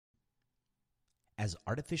As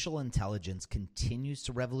artificial intelligence continues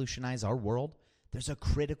to revolutionize our world, there's a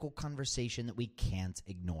critical conversation that we can't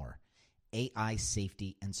ignore: AI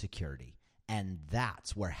safety and security. And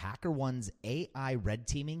that's where HackerOne's AI red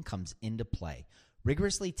teaming comes into play,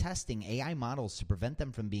 rigorously testing AI models to prevent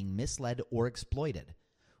them from being misled or exploited.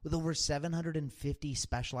 With over 750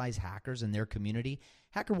 specialized hackers in their community,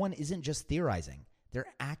 HackerOne isn't just theorizing.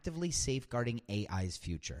 They're actively safeguarding AI's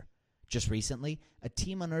future. Just recently, a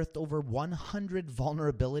team unearthed over 100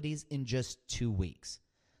 vulnerabilities in just 2 weeks.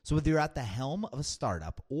 So whether you're at the helm of a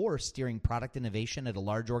startup or steering product innovation at a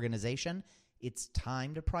large organization, it's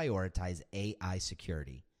time to prioritize AI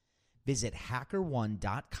security. Visit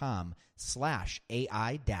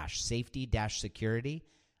hackerone.com/AI-safety-security.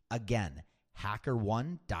 Again,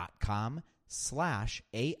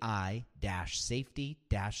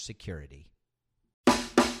 hackerone.com/AI-safety-security.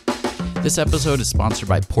 This episode is sponsored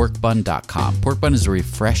by porkbun.com. Porkbun is a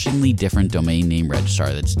refreshingly different domain name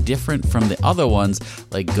registrar that's different from the other ones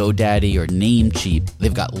like GoDaddy or Namecheap.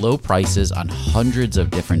 They've got low prices on hundreds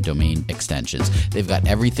of different domain extensions. They've got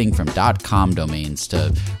everything from .com domains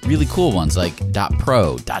to really cool ones like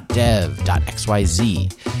 .pro, .dev,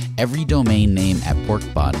 .xyz. Every domain name at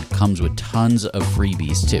Porkbun comes with tons of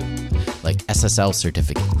freebies too, like SSL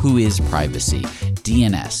certificate, WHOIS privacy,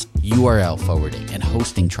 DNS, URL forwarding, and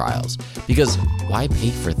hosting trials. Because why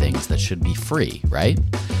pay for things that should be free, right?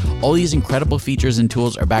 All these incredible features and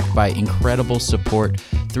tools are backed by incredible support,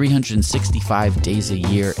 365 days a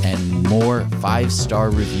year, and more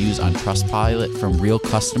 5-star reviews on Trustpilot from real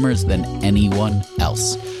customers than anyone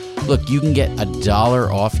else. Look, you can get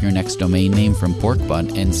 $1 off your next domain name from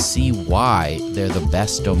Porkbun and see why they're the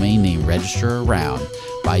best domain name registrar around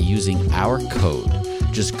by using our code.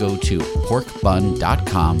 Just go to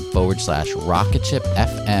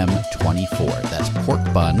porkbun.com/rocketshipfm24. That's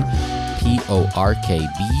porkbun,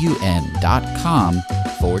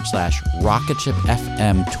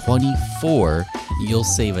 porkbun.com/rocketshipfm24. You'll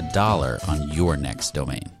save $1 on your next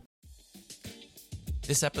domain.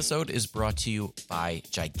 This episode is brought to you by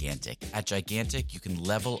Gigantic. At Gigantic, you can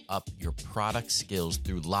level up your product skills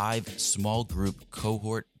through live, small group,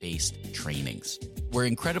 cohort-based trainings. We're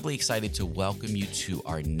incredibly excited to welcome you to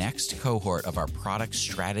our next cohort of our product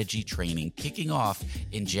strategy training, kicking off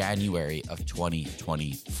in January of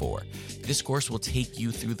 2024. This course will take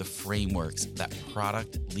you through the frameworks that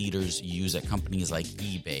product leaders use at companies like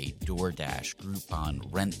eBay, DoorDash, Groupon,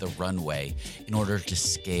 Rent the Runway in order to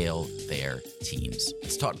scale their teams.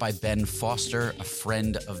 It's taught by Ben Foster, a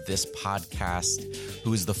friend of this podcast,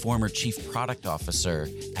 who is the former chief product officer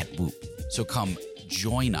at Whoop. So come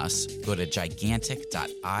join us. Go to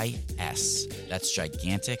gigantic.is. That's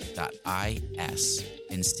gigantic.is.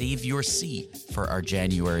 And save your seat for our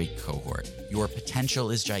January cohort. Your potential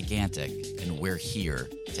is gigantic, and we're here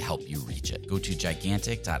to help you reach it. Go to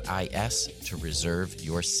gigantic.is to reserve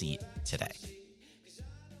your seat today.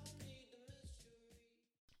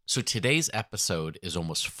 So today's episode is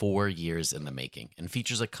almost 4 years in the making and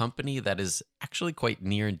features a company that is actually quite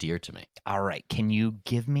near and dear to me. All right. Can you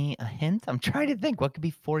give me a hint? I'm trying to think. What could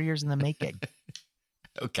be 4 years in the making?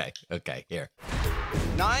 Okay, here.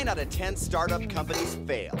 9 out of 10 startup companies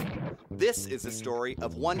fail. This is a story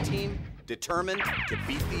of one team determined to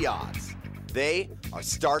beat the odds. They are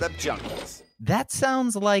Startup Junkies. That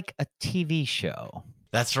sounds like a TV show.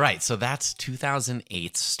 That's right. So that's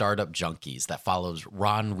 2008's Startup Junkies that follows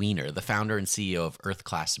Ron Wiener, the founder and CEO of Earth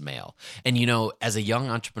Class Mail. And, you know, as a young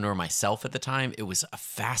entrepreneur myself at the time, it was a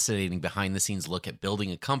fascinating behind-the-scenes look at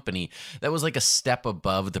building a company that was like a step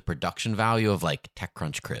above the production value of like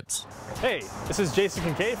TechCrunch Cribs. Hey, this is Jason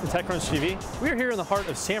Kincaid from TechCrunch TV. We're here in the heart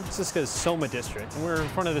of San Francisco's Soma district, and we're in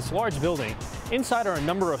front of this large building. Inside are a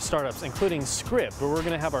number of startups, including Scrib, where we're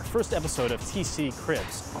going to have our first episode of TC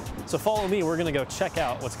Cribs. So follow me, we're going to go check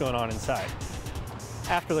out what's going on inside.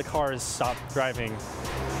 After the cars stop driving,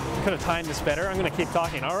 I could have timed this better. I'm going to keep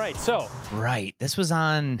talking. All right, so. Right. This was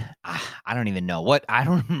on, I don't even know. I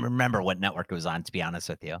don't remember what network it was on, to be honest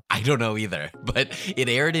with you. I don't know either, but it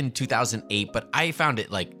aired in 2008, but I found it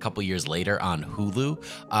like a couple years later on Hulu,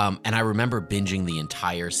 and I remember binging the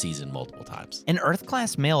entire season multiple times. And Earth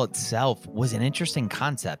Class Mail itself was an interesting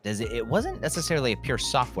concept, as it wasn't necessarily a pure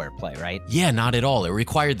software play, right? Yeah, not at all. It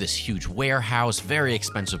required this huge warehouse, very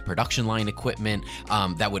expensive production line equipment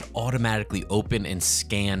that would automatically open and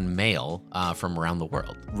scan mail from around the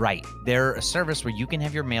world. Right. They're a service where you can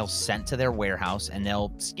have your mail sent to their warehouse and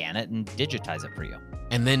they'll scan it and digitize it for you.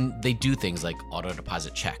 And then they do things like auto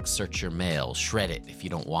deposit checks, search your mail, shred it if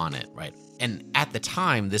you don't want it, right? And at the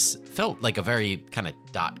time, this felt like a very kind of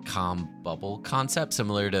 .com bubble concept,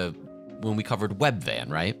 similar to when we covered Webvan,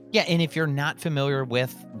 right? Yeah, and if you're not familiar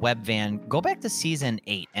with Webvan, go back to season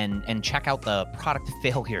 8 and check out the product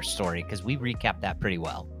failure story, because we recapped that pretty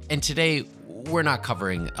well. And today, we're not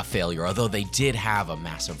covering a failure, although they did have a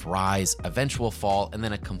massive rise, eventual fall, and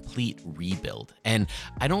then a complete rebuild. And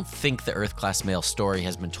I don't think the Earth Class Mail story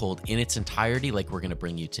has been told in its entirety like we're going to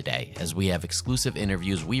bring you today, as we have exclusive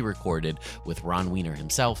interviews we recorded with Ron Wiener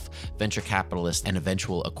himself, venture capitalist and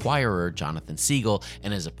eventual acquirer Jonathan Siegel,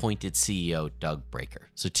 and his appointed CEO Doug Breaker.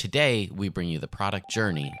 So today, we bring you the product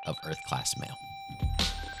journey of Earth Class Mail.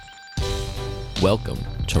 Welcome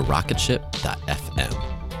to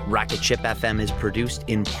Rocketship.fm. Rocket Ship FM is produced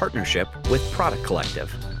in partnership with Product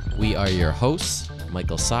Collective. We are your hosts,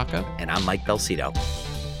 Michael Sacca. And I'm Mike Belcito.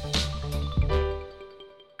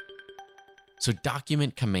 So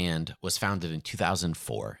Document Command was founded in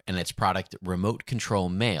 2004, and its product, Remote Control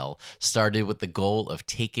Mail, started with the goal of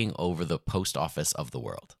taking over the post office of the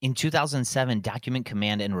world. In 2007, Document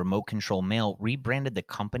Command and Remote Control Mail rebranded the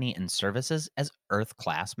company and services as Earth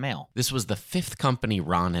Class Mail. This was the 5th company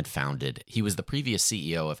Ron had founded. He was the previous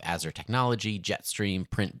CEO of Azure Technology, Jetstream,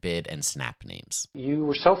 PrintBid, and SnapNames. You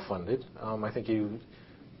were self-funded. I think you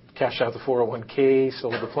cashed out the 401k,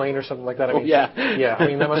 sold the plane or something like that. I mean, yeah. I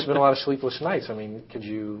mean, that must have been a lot of sleepless nights. I mean, talk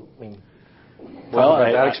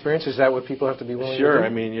about that experience? Is that what people have to be willing to do? Sure. I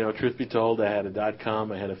mean, truth be told, I had a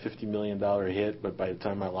 .com. I had a $50 million hit, but by the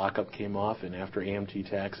time my lockup came off and after AMT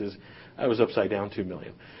taxes, I was upside down $2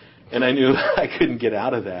 million. And I knew I couldn't get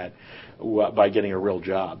out of that by getting a real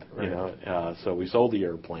job, So we sold the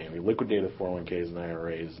airplane. We liquidated 401ks and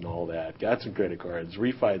IRAs and all that, got some credit cards,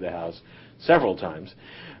 refied the house several times,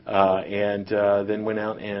 and then went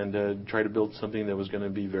out and tried to build something that was going to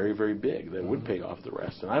be very, very big, that would pay off the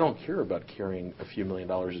rest. And I don't care about carrying a few $1 million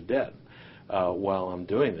of debt while I'm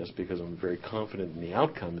doing this, because I'm very confident in the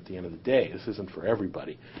outcome at the end of the day. This isn't for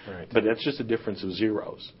everybody. Right. But that's just a difference of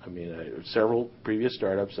zeros. I mean, several previous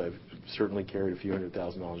startups, I've certainly carried a few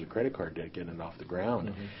 $100,000 of credit card debt getting it off the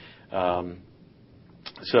ground. Mm-hmm.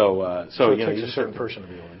 So it takes a certain person to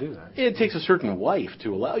be able to do that. It takes a certain wife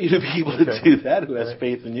to allow you to be able to do that, who has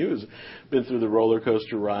faith in you, who's been through the roller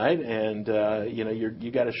coaster ride, and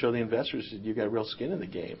you got to show the investors that you got real skin in the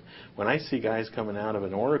game. When I see guys coming out of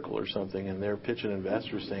an Oracle or something, and they're pitching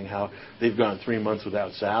investors saying how they've gone 3 months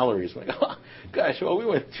without salaries, I'm like, oh gosh, well, we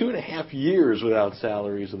went 2.5 years without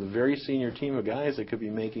salaries with a very senior team of guys that could be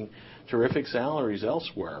making terrific salaries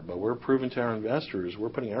elsewhere, but we're proving to our investors we're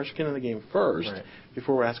putting our skin in the game first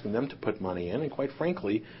before we're asking them to put money in. And quite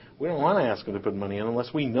frankly, we don't want to ask them to put money in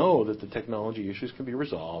unless we know that the technology issues can be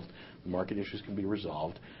resolved, the market issues can be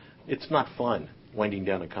resolved. It's not fun winding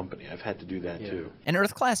down a company. I've had to do that too. And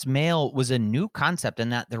Earth Class Mail was a new concept in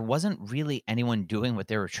that there wasn't really anyone doing what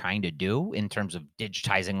they were trying to do in terms of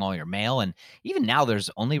digitizing all your mail. And even now, there's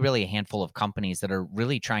only really a handful of companies that are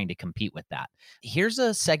really trying to compete with that. Here's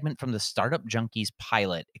a segment from the Startup Junkies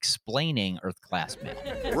pilot explaining Earth Class Mail.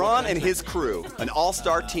 Ron and his crew, an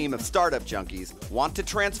all-star team of Startup Junkies, want to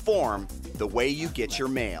transform the way you get your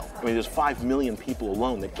mail. I mean, there's 5 million people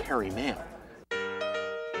alone that carry mail.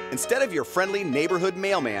 Instead of your friendly neighborhood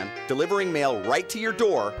mailman delivering mail right to your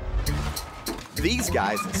door, these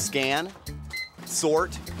guys scan,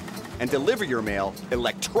 sort, and deliver your mail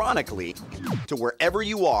electronically to wherever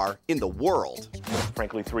you are in the world.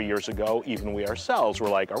 Frankly, 3 years ago, even we ourselves were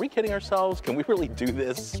like, are we kidding ourselves? Can we really do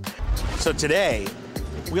this? So today,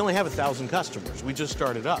 we only have 1,000 customers. We just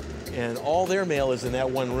started up, and all their mail is in that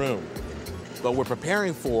one room. But we're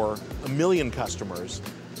preparing for 1 million customers.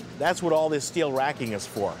 That's what all this steel racking is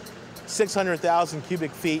for. 600,000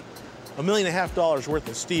 cubic feet, $1.5 million worth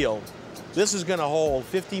of steel. This is going to hold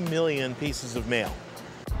 50 million pieces of mail.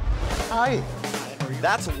 Hi.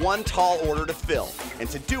 That's one tall order to fill. And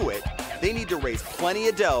to do it, they need to raise plenty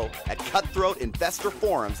of dough at cutthroat investor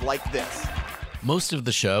forums like this. Most of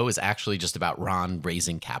the show is actually just about Ron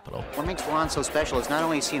raising capital. What makes Ron so special is not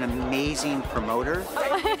only is he an amazing promoter.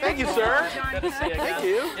 Thank you, sir. Good to see you. Thank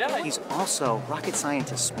you. He's also rocket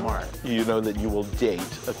scientist smart. You know that you will date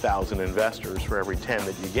 1,000 investors for every 10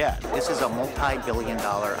 that you get. This is a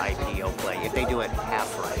multi-billion-dollar IPO play if they do it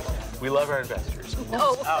half right. We love our investors.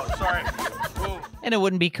 Oh, sorry. And it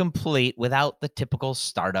wouldn't be complete without the typical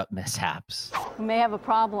startup mishaps. We may have a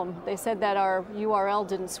problem. They said that our URL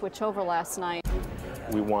didn't switch over last night.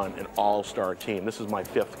 We want an all-star team. This is my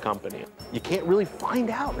 5th company. You can't really find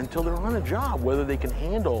out until they're on a job whether they can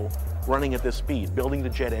handle running at this speed, building the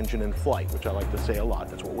jet engine in flight, which I like to say a lot.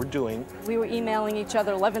 That's what we're doing. We were emailing each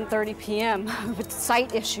other 11:30 p.m. with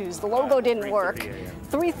site issues. The logo didn't work.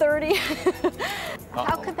 3:30.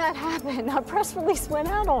 How could that happen? Our press release went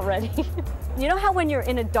out already. You know how when you're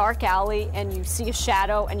in a dark alley and you see a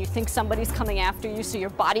shadow and you think somebody's coming after you, so your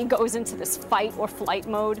body goes into this fight or flight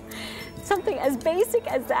mode? Something as basic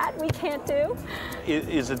as that we can't do?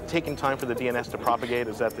 Is it taking time for the DNS to propagate?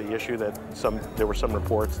 Is that the issue that there were some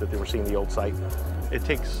reports that they were seeing the old site? It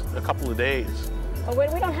takes a couple of days. Oh,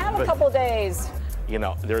 wait, we don't have a couple days. You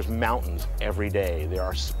know, there's mountains every day. There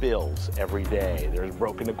are spills every day. There's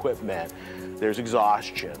broken equipment. There's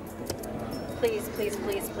exhaustion. Please, please,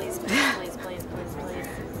 please, please, please, please, please, please, please.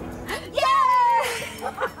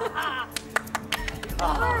 Yeah!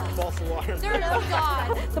 False alarm. Oh,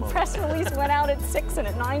 God. The press release went out at 6 and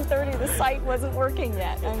at 9:30 the site wasn't working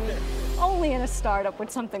yet. I mean, only in a startup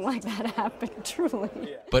would something like that happen,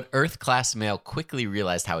 truly. But Earth Class Mail quickly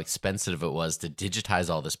realized how expensive it was to digitize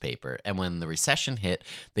all this paper, and when the recession hit,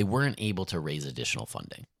 they weren't able to raise additional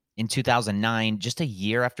funding. In 2009, just a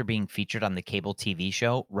year after being featured on the cable TV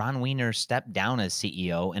show, Ron Wiener stepped down as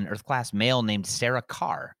CEO, and Earth Class Mail named Sarah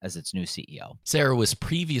Carr as its new CEO. Sarah was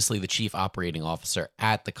previously the chief operating officer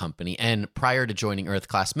at the company, and prior to joining Earth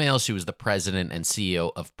Class Mail, she was the president and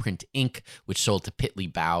CEO of Print Inc., which sold to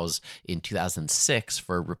Pitley Bowes in 2006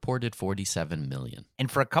 for a reported $47 million.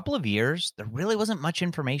 And for a couple of years, there really wasn't much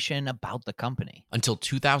information about the company. Until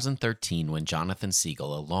 2013, when Jonathan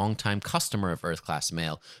Siegel, a longtime customer of Earth Class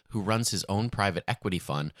Mail, who runs his own private equity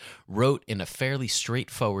fund, wrote in a fairly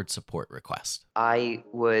straightforward support request. I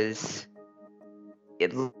was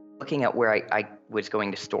looking at where I was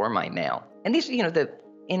going to store my mail. And these, the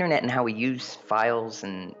internet and how we use files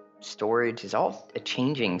and storage is all a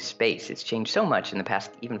changing space. It's changed so much in the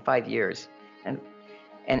past even 5 years. And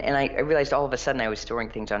I realized all of a sudden I was storing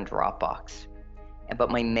things on Dropbox. But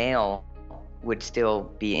my mail would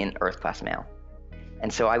still be in Earth Class Mail.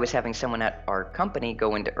 And so I was having someone at our company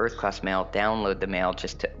go into Earth Class Mail, download the mail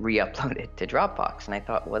just to re-upload it to Dropbox. And I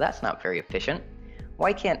thought, well, that's not very efficient.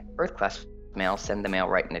 Why can't Earth Class Mail send the mail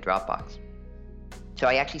right into Dropbox? So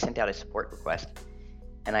I actually sent out a support request,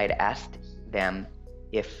 and I had asked them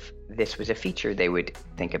if this was a feature they would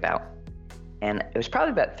think about. And it was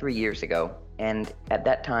probably about 3 years ago. And at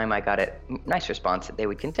that time, I got a nice response that they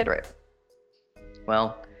would consider it.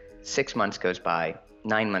 Well, 6 months goes by,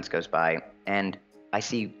 9 months goes by, and I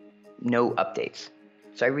see no updates.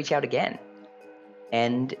 So I reach out again.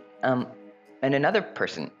 And another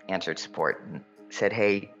person answered support and said,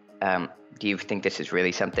 hey, do you think this is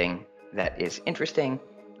really something that is interesting?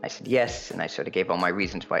 I said yes, and I sort of gave all my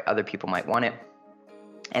reasons why other people might want it.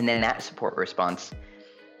 And then that support response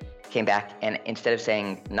came back, and instead of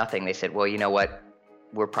saying nothing, they said, well, you know what?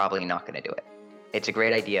 We're probably not going to do it. It's a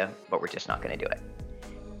great idea, but we're just not going to do it.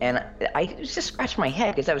 And I just scratched my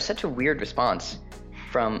head because that was such a weird response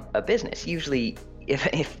from a business. Usually,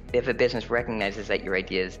 if a business recognizes that your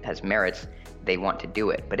idea has merits, they want to do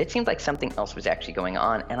it. But it seemed like something else was actually going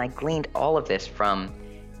on, and I gleaned all of this from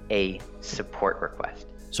a support request.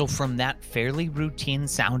 So from that fairly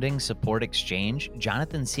routine-sounding support exchange,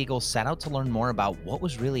 Jonathan Siegel set out to learn more about what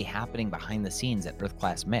was really happening behind the scenes at Earth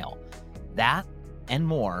Class Mail. That and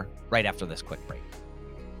more right after this quick break.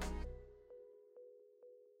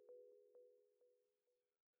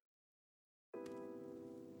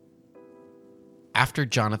 After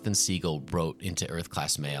Jonathan Siegel wrote into Earth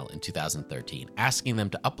Class Mail in 2013, asking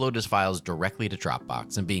them to upload his files directly to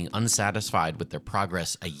Dropbox and being unsatisfied with their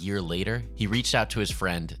progress a year later, he reached out to his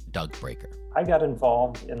friend, Doug Breaker. I got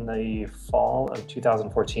involved in the fall of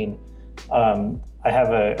 2014. I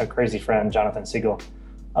have a crazy friend, Jonathan Siegel,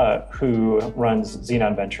 who runs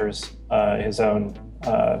Xenon Ventures, his own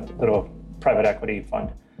little private equity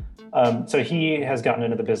fund. So he has gotten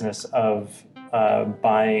into the business of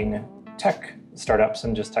buying tech startups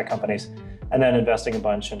and just tech companies, and then investing a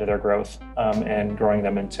bunch into their growth and growing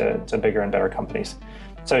them into bigger and better companies.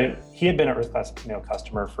 So he had been an Earth Class Mail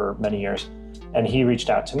customer for many years, and he reached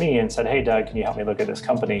out to me and said, hey, Doug, can you help me look at this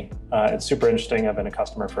company? It's super interesting. I've been a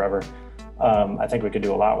customer forever. I think we could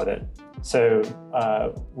do a lot with it. So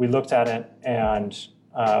we looked at it, and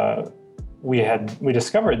we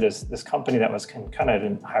discovered this company that was kind of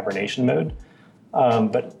in hibernation mode,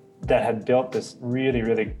 but that had built this really,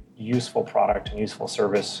 really useful product and useful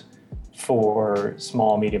service for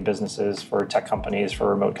small, medium businesses, for tech companies, for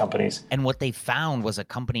remote companies. And what they found was a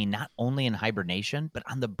company not only in hibernation, but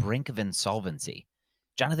on the brink of insolvency.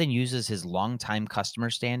 Jonathan uses his longtime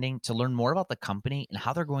customer standing to learn more about the company and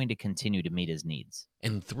how they're going to continue to meet his needs.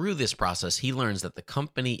 And through this process, he learns that the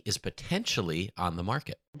company is potentially on the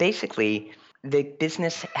market. Basically, the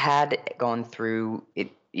business had gone through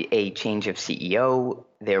a change of CEO.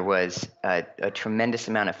 There was a tremendous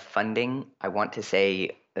amount of funding. I want to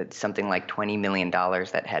say something like $20 million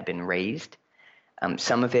that had been raised.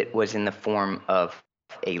 Some of it was in the form of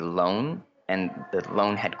a loan, and the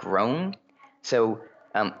loan had grown. So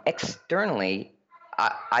externally,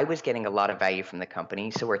 I was getting a lot of value from the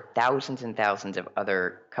company. So were thousands and thousands of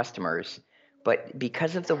other customers. But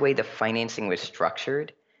because of the way the financing was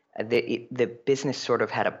structured, the business sort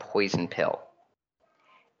of had a poison pill.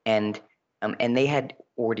 And they had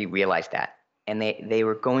already realized that. And they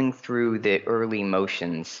were going through the early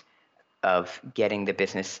motions of getting the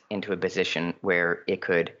business into a position where it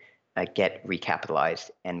could get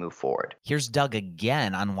recapitalized and move forward. Here's Doug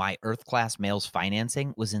again on why Earth Class Mail's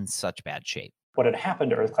financing was in such bad shape. What had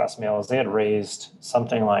happened to Earth Class Mail is they had raised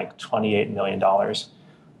something like $28 million.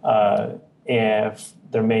 If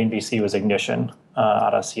their main VC was Ignition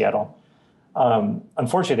out of Seattle.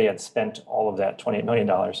 Unfortunately, they had spent all of that $28 million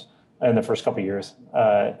in the first couple of years,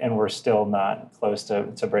 and were still not close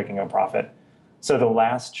to breaking a profit. So the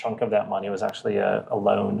last chunk of that money was actually a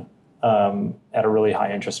loan at a really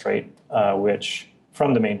high interest rate, which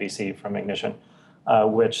from the main VC, from Ignition,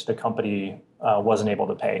 which the company wasn't able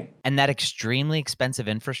to pay. And that extremely expensive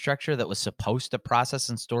infrastructure that was supposed to process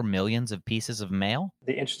and store millions of pieces of mail?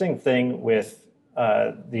 The interesting thing with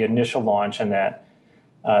the initial launch and that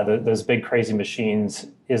those big crazy machines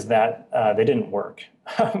is that they didn't work.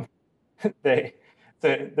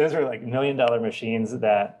 Those are like $1 million machines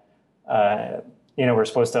that were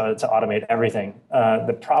supposed to automate everything.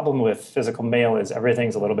 The problem with physical mail is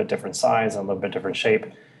everything's a little bit different size and a little bit different shape.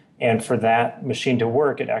 And for that machine to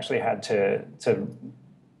work, it actually had to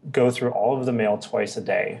go through all of the mail twice a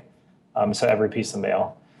day, so every piece of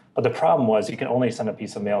mail. But the problem was you can only send a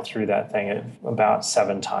piece of mail through that thing about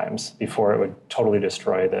 7 times before it would totally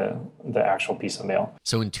destroy the actual piece of mail.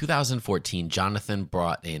 So in 2014, Jonathan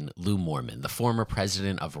brought in Lou Moorman, the former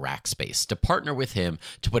president of Rackspace, to partner with him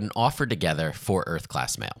to put an offer together for Earth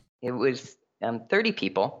Class Mail. It was 30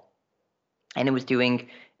 people, and it was doing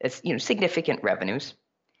significant revenues.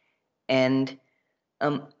 And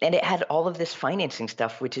it had all of this financing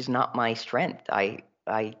stuff, which is not my strength. I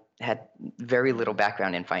had very little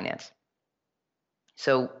background in finance.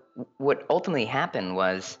 So what ultimately happened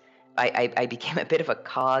was I became a bit of a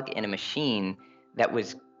cog in a machine that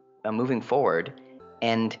was moving forward.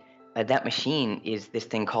 And that machine is this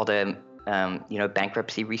thing called a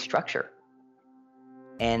bankruptcy restructure.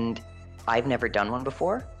 And I've never done one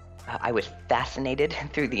before. I was fascinated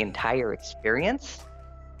through the entire experience.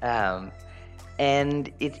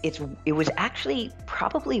 And it was actually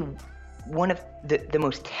probably one of the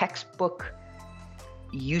most textbook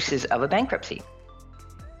uses of a bankruptcy.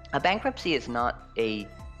 A bankruptcy is not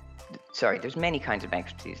there's many kinds of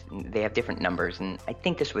bankruptcies. They have different numbers, and I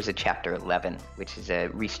think this was a Chapter 11, which is a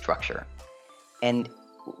restructure. And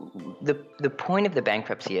the point of the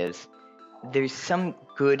bankruptcy is there's some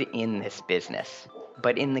good in this business,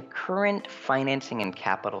 but in the current financing and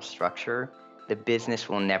capital structure, the business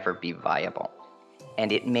will never be viable.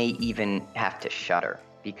 And it may even have to shutter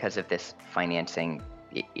because of this financing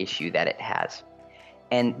issue that it has.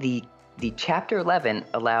 And the Chapter 11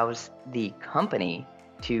 allows the company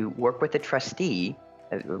to work with a trustee,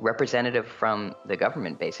 a representative from the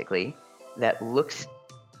government basically, that looks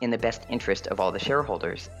in the best interest of all the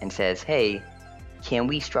shareholders and says, hey, can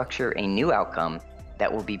we structure a new outcome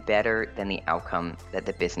that will be better than the outcome that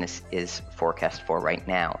the business is forecast for right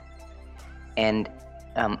now? And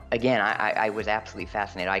again, I was absolutely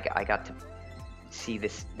fascinated. I got to see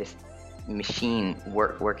this machine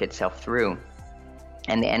work itself through,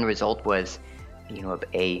 and the end result was,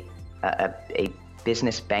 a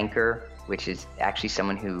business banker, which is actually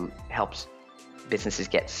someone who helps businesses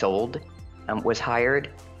get sold, was hired,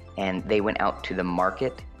 and they went out to the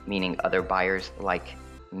market, meaning other buyers like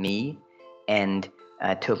me, and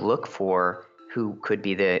to look for who could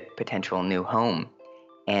be the potential new home.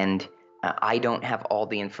 And I don't have all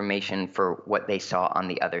the information for what they saw on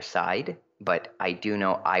the other side, but I do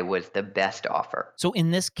know I was the best offer. So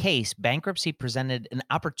in this case, bankruptcy presented an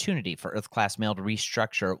opportunity for Earth Class Mail to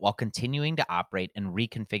restructure while continuing to operate and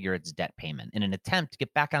reconfigure its debt payment in an attempt to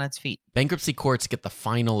get back on its feet. Bankruptcy courts get the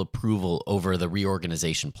final approval over the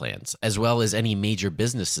reorganization plans, as well as any major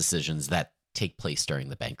business decisions that take place during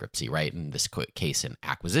the bankruptcy, right? In this case, an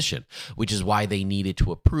acquisition, which is why they needed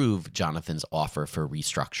to approve Jonathan's offer for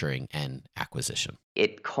restructuring and acquisition.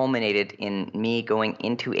 It culminated in me going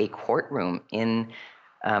into a courtroom in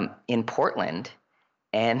Portland,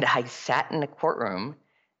 and I sat in the courtroom,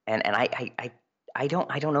 and I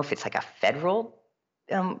don't know if it's like a federal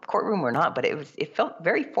courtroom or not, but it felt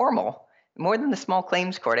very formal, more than the small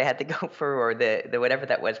claims court I had to go for, or the whatever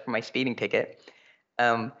that was for my speeding ticket.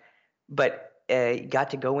 But got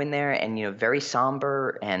to go in there and, very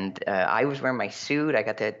somber. And I was wearing my suit. I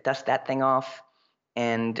got to dust that thing off.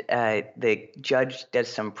 and the judge does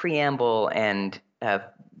some preamble, and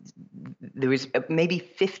there was maybe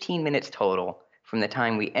 15 minutes total from the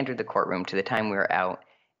time we entered the courtroom to the time we were out,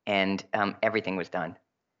 and everything was done.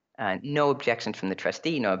 No objections from the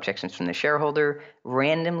trustee, no objections from the shareholder.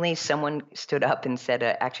 Randomly, someone stood up and said,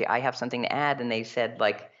 actually, I have something to add. And they said,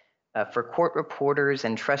 like, for court reporters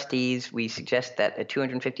and trustees, we suggest that a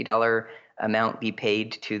 $250 amount be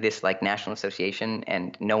paid to this, like, national association,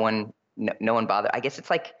 and no one bothered. I guess it's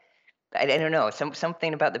like, I don't know,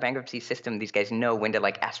 something about the bankruptcy system. These guys know when to,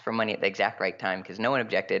 like, ask for money at the exact right time, because no one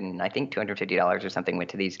objected. And I think $250 or something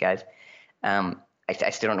went to these guys. I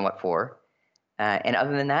still don't know what for. And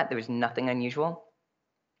other than that, there was nothing unusual.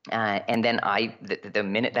 And then the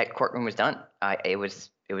minute that courtroom was done, it was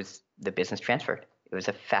the business transferred. It was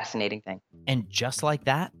a fascinating thing. And just like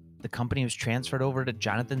that, the company was transferred over to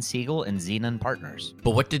Jonathan Siegel and Zenon Partners.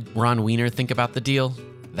 But what did Ron Weiner think about the deal?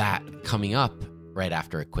 That coming up right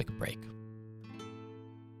after a quick break.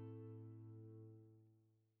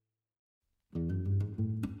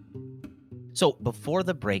 So before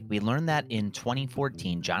the break, we learned that in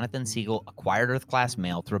 2014, Jonathan Siegel acquired Earth Class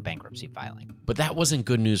Mail through a bankruptcy filing. But that wasn't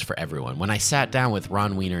good news for everyone. When I sat down with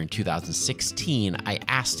Ron Weiner in 2016, I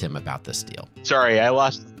asked him about this deal. Sorry, I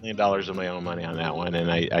lost $1 million of my own money on that one,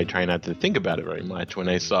 and I try not to think about it very much. When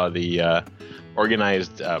I saw the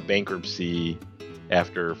organized bankruptcy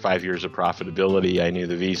after 5 years of profitability, I knew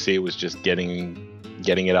the VC was just getting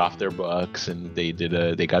it off their books, and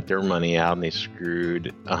they got their money out, and they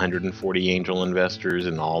screwed 140 angel investors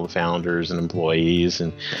and all the founders and employees,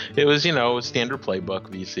 and it was standard playbook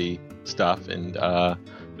VC stuff, and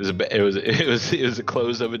it was a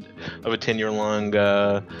close of a 10-year long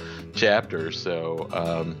chapter.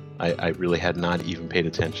 So I really had not even paid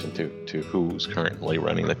attention to who was currently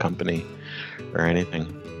running the company or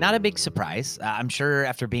anything. Not a big surprise. I'm sure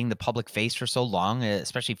after being the public face for so long,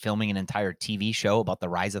 especially filming an entire TV show about the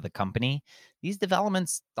rise of the company, these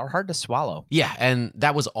developments are hard to swallow. Yeah, and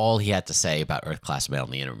that was all he had to say about Earth Class Mail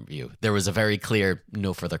in the interview. There was a very clear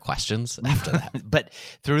no further questions after that. But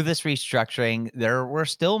through this restructuring, there were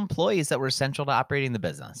still employees that were essential to operating the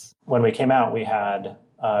business. When we came out, we had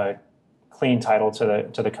a clean title to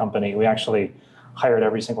the company. We actually hired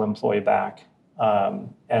every single employee back,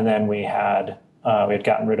 and then we had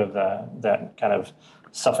gotten rid of that kind of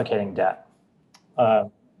suffocating debt.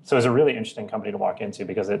 So it was a really interesting company to walk into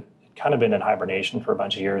because it kind of been in hibernation for a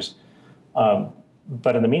bunch of years.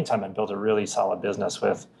 But in the meantime, it built a really solid business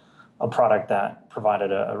with a product that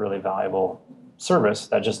provided a really valuable service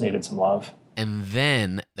that just needed some love. And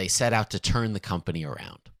then they set out to turn the company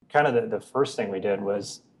around. Kind of the first thing we did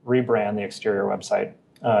was rebrand the exterior website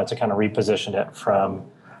to kind of reposition it from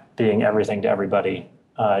being everything to everybody,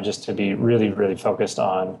 just to be really, really focused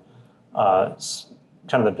on kind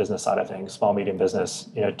of the business side of things, small, medium business,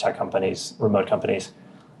 tech companies, remote companies.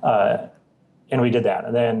 And we did that.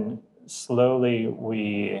 And then slowly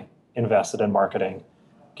we invested in marketing,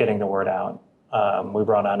 getting the word out. We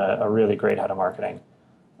brought on a really great head of marketing.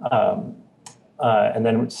 And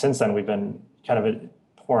then since then, we've been kind of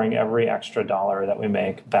pouring every extra dollar that we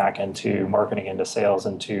make back into marketing, into sales,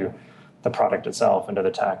 into the product itself, into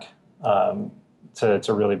the tech,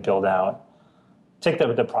 to really build out, take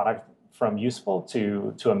the product from useful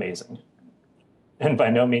to amazing. And by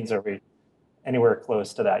no means are we anywhere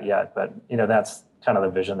close to that yet, but that's kind of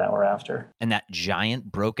the vision that we're after. And that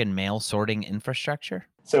giant broken mail sorting infrastructure?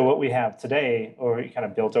 So what we have today, or we kind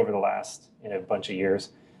of built over the last bunch of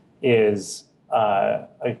years, is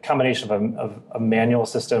a combination of a manual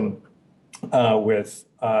system with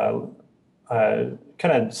kind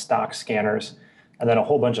of stock scanners, and then a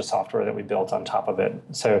whole bunch of software that we built on top of it.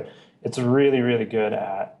 So it's really, really good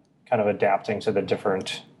at kind of adapting to the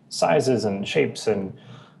different sizes and shapes and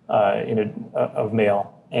of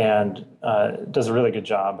mail, and does a really good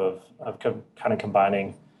job of kind of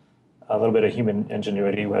combining a little bit of human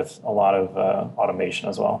ingenuity with a lot of automation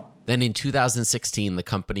as well. Then in 2016, the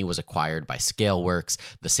company was acquired by ScaleWorks,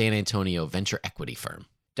 the San Antonio venture equity firm.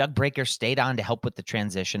 Doug Breaker stayed on to help with the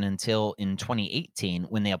transition until in 2018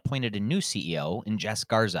 when they appointed a new CEO in Jess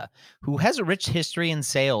Garza, who has a rich history in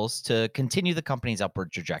sales to continue the company's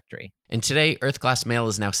upward trajectory. And today, Earth Class Mail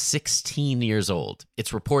is now 16 years old.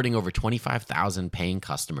 It's reporting over 25,000 paying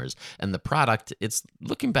customers, and the product, it's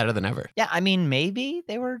looking better than ever. Yeah, I mean, maybe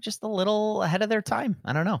they were just a little ahead of their time.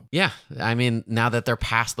 I don't know. Yeah, I mean, now that they're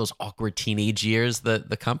past those awkward teenage years,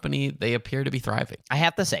 the company, they appear to be thriving. I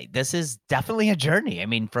have to say, this is definitely a journey. I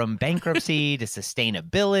mean, from bankruptcy to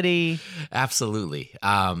sustainability. Absolutely.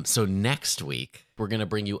 So next week, we're going to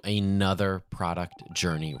bring you another product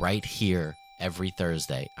journey right here every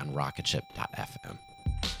Thursday on rocketship.fm.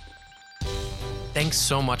 Thanks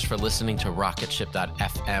so much for listening to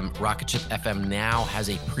Rocketship.fm. Rocketship FM now has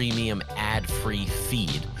a premium ad-free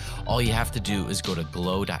feed. All you have to do is go to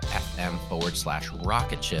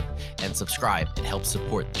glow.fm/rocketship and subscribe. It helps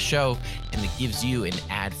support the show, and it gives you an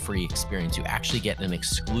ad-free experience. You actually get an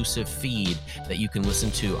exclusive feed that you can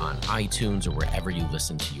listen to on iTunes or wherever you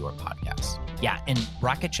listen to your podcasts. Yeah, and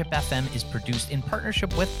Rocketship FM is produced in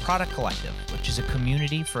partnership with Product Collective, which is a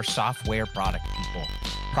community for software product people.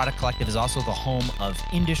 Product Collective is also the home of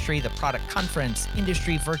Industry, the Product Conference,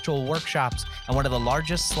 Industry Virtual Workshops, and one of the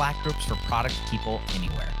largest Slack groups for product people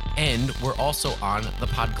anywhere. And we're also on the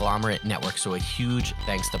Podglomerate Network, so a huge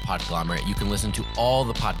thanks to Podglomerate. You can listen to all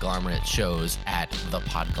the Podglomerate shows at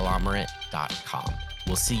thepodglomerate.com.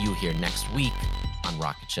 We'll see you here next week on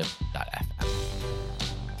Rocketship.fm.